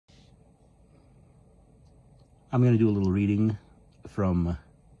I'm going to do a little reading from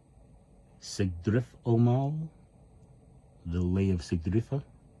Sigdrifumal, the Lay of Sigdrifa.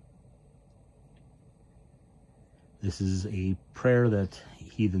 This is a prayer that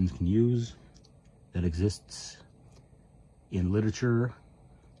heathens can use that exists in literature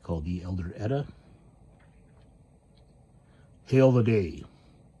called the Elder Edda. Hail the day,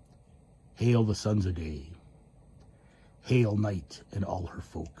 hail the sons of day, hail night and all her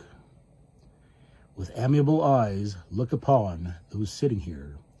folk. With amiable eyes look upon those sitting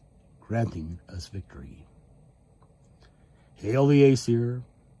here, granting us victory. Hail the Aesir,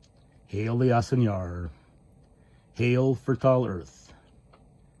 hail the Asanyar, hail fertile earth.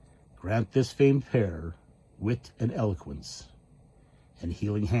 Grant this famed pair wit and eloquence, and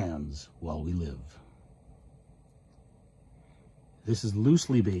healing hands while we live. This is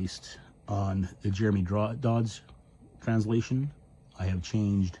loosely based on the Jeramy Dodds translation. I have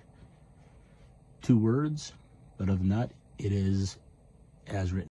changed 2 words, but other than that, it is as written.